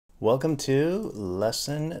Welcome to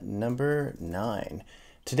lesson number 9.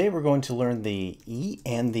 Today we're going to learn the E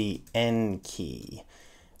and the N key,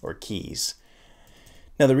 or keys.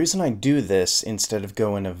 Now the reason I do this instead of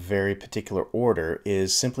go in a very particular order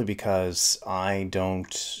is simply because I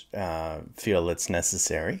don't feel it's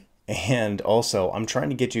necessary. And also, I'm trying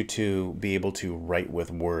to get you to be able to write with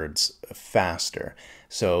words faster.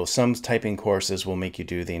 So some typing courses will make you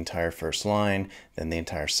do the entire first line, then the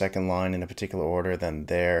entire second line in a particular order, then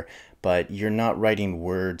there. But you're not writing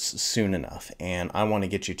words soon enough. And I want to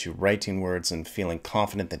get you to writing words and feeling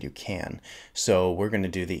confident that you can. So we're going to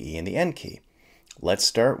do the E and the N key. Let's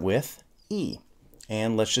start with E.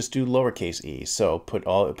 And let's just do lowercase e. So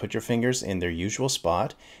put your fingers in their usual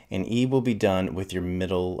spot, and E will be done with your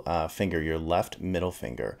middle finger, your left middle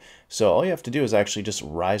finger. So all you have to do is actually just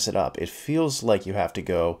rise it up. It feels like you have to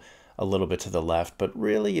go a little bit to the left, but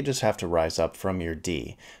really you just have to rise up from your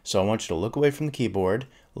D. So I want you to look away from the keyboard,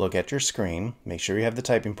 look at your screen, make sure you have the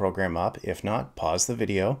typing program up. If not, pause the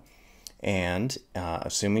video. And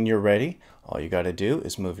assuming you're ready, all you got to do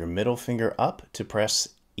is move your middle finger up to press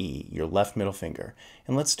E, your left middle finger.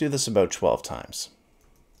 And let's do this about 12 times.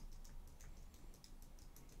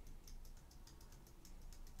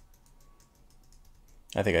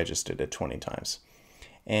 I think I just did it 20 times.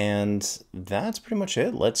 And that's pretty much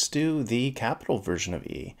it. Let's do the capital version of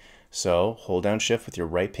E. So hold down Shift with your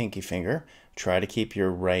right pinky finger. Try to keep your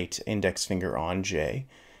right index finger on J.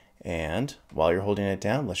 And while you're holding it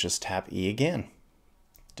down, let's just tap E again.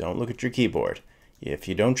 Don't look at your keyboard. If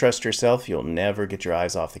you don't trust yourself, you'll never get your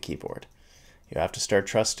eyes off the keyboard. You have to start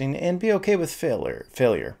trusting and be okay with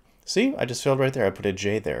failure. See, I just failed right there. I put a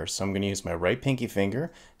J there. So I'm going to use my right pinky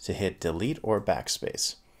finger to hit delete or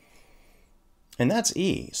backspace. And that's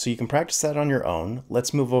E. So you can practice that on your own.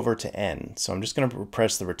 Let's move over to N. So I'm just going to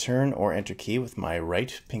press the return or enter key with my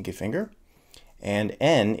right pinky finger. And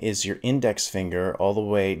N is your index finger all the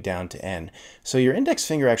way down to N. So your index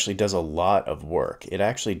finger actually does a lot of work. It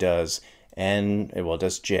actually does N, well, it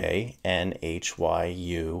does J, N, H, Y,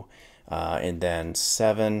 U, and then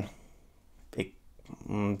 7. It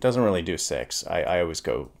doesn't really do 6. I always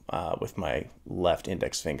go with my left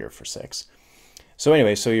index finger for 6. So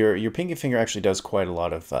anyway, so your pinky finger actually does quite a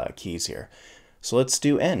lot of keys here. So let's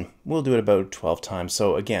do N. We'll do it about 12 times.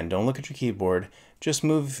 So again, don't look at your keyboard. Just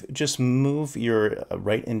move your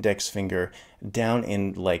right index finger down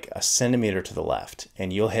in like a centimeter to the left,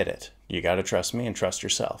 and you'll hit it. You got to trust me and trust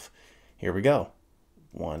yourself. Here we go.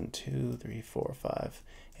 1, 2, 3, 4, 5.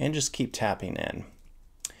 And just keep tapping in.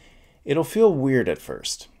 It'll feel weird at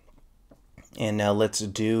first. And now let's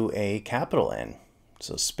do a capital N.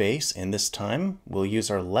 So space, and this time we'll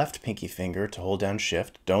use our left pinky finger to hold down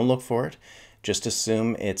Shift. Don't look for it. Just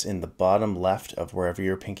assume it's in the bottom left of wherever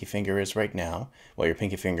your pinky finger is right now. Well, your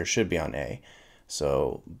pinky finger should be on A.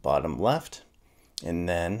 So bottom left. And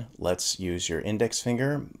then let's use your index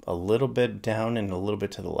finger a little bit down and a little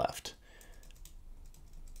bit to the left.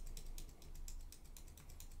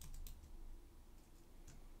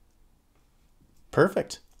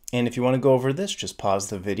 Perfect. And if you want to go over this, just pause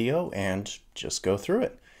the video and just go through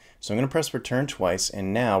it. So I'm going to press return twice,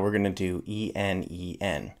 and now we're going to do E, N, E,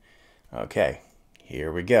 N. Okay,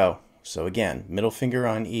 here we go. So again, middle finger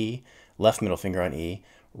on E, left middle finger on E,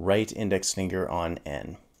 right index finger on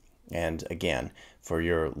N. And again, for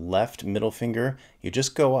your left middle finger, you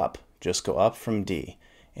just go up from D.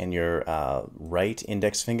 And your right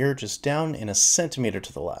index finger just down in a centimeter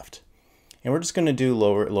to the left. And we're just going to do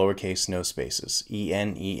lowercase, no spaces, E,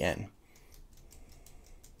 N, E, N.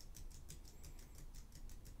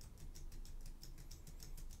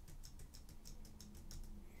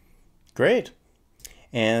 Great.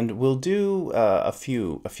 And we'll do a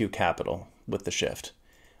few capital with the Shift.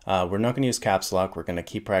 We're not going to use caps lock. We're going to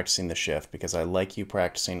keep practicing the Shift because I like you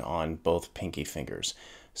practicing on both pinky fingers.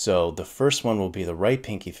 So the first one will be the right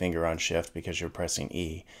pinky finger on Shift because you're pressing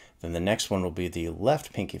E. Then the next one will be the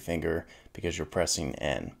left pinky finger because you're pressing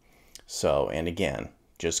N. So, and again,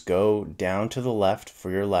 just go down to the left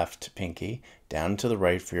for your left pinky, down to the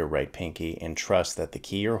right for your right pinky, and trust that the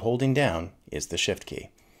key you're holding down is the Shift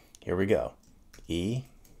key. Here we go. E,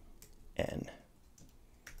 N.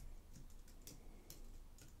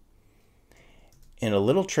 And a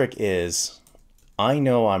little trick is, I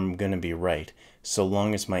know I'm going to be right so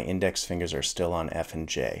long as my index fingers are still on F and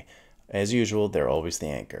J. As usual, they're always the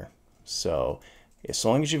anchor. So as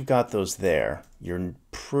long as you've got those there, you're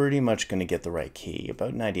pretty much going to get the right key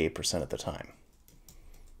about 98% of the time.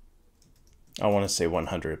 I want to say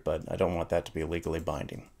 100, but I don't want that to be legally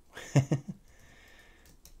binding.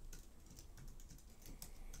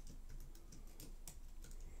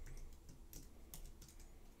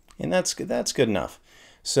 And that's good enough.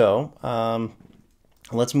 So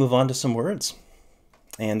let's move on to some words.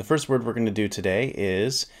 And the first word we're going to do today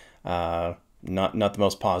is not the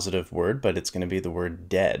most positive word, but it's going to be the word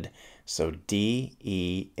dead. So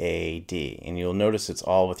D-E-A-D. And you'll notice it's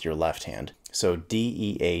all with your left hand. So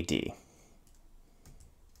D-E-A-D.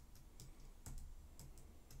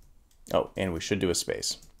 Oh, and we should do a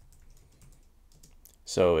space.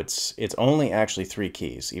 So it's only actually 3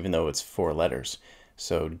 keys, even though it's 4 letters.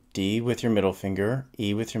 So D with your middle finger,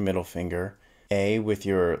 E with your middle finger, A with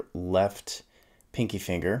your left pinky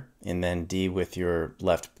finger, and then D with your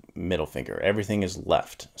left middle finger. Everything is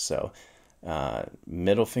left. So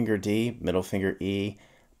middle finger D, middle finger E,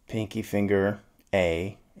 pinky finger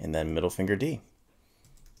A, and then middle finger D.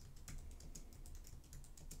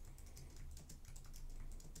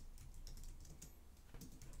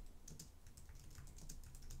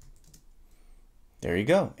 There you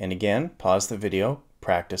go. And again, pause the video,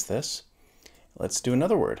 practice this. Let's do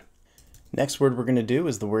another word. Next word we're going to do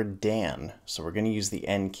is the word Dan. So we're going to use the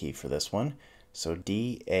N key for this one. So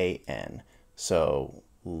D-A-N. So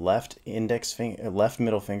left index finger, left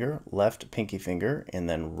middle finger, left pinky finger, and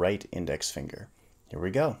then right index finger. Here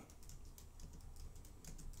we go.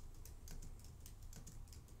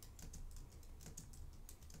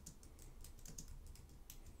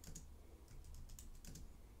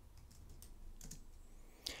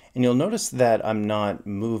 And you'll notice that I'm not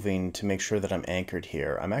moving to make sure that I'm anchored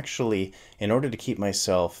here. I'm actually, in order to keep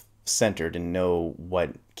myself centered and know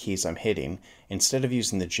what keys I'm hitting, instead of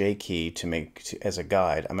using the J key as a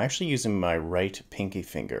guide, I'm actually using my right pinky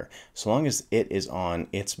finger. So long as it is on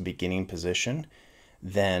its beginning position,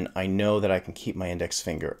 then I know that I can keep my index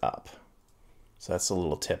finger up. So that's a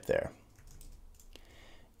little tip there.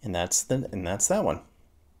 And that's that one.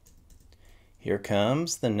 Here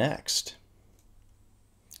comes the next.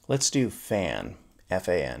 Let's do fan,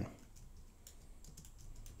 F-A-N.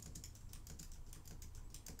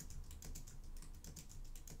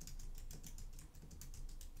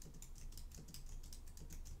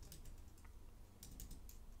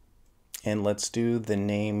 And let's do the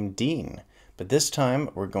name Dean. But this time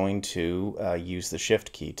we're going to use the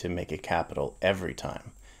Shift key to make it capital every time.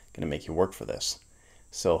 I'm going to make you work for this.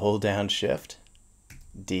 So hold down Shift,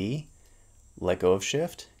 D, let go of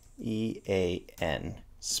Shift, E-A-N.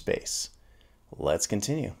 Space. Let's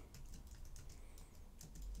continue.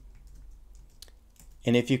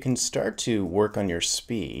 And if you can start to work on your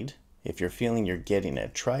speed, if you're feeling you're getting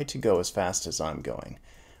it, try to go as fast as I'm going.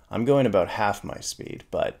 I'm going about half my speed,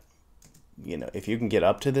 but you know, if you can get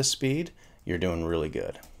up to this speed, you're doing really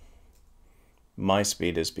good. My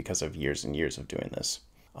speed is because of years and years of doing this.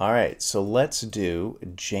 All right, so let's do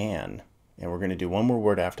Jan, and we're going to do one more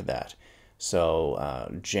word after that.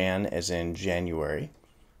 So Jan as in January.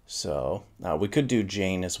 So we could do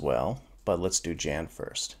Jane as well, but let's do Jan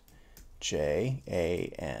first.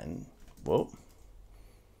 J-A-N, whoa,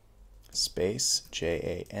 space,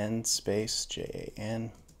 J-A-N, space,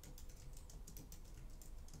 J-A-N.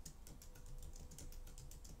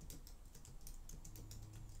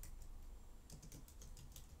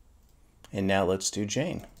 And now let's do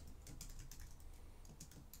Jane.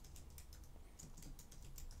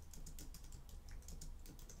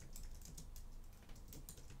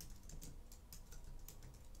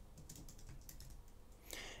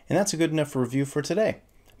 And that's a good enough review for today.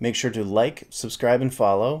 Make sure to like, subscribe, and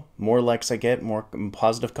follow. More likes I get, more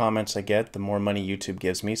positive comments I get, the more money YouTube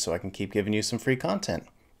gives me so I can keep giving you some free content.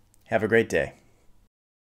 Have a great day.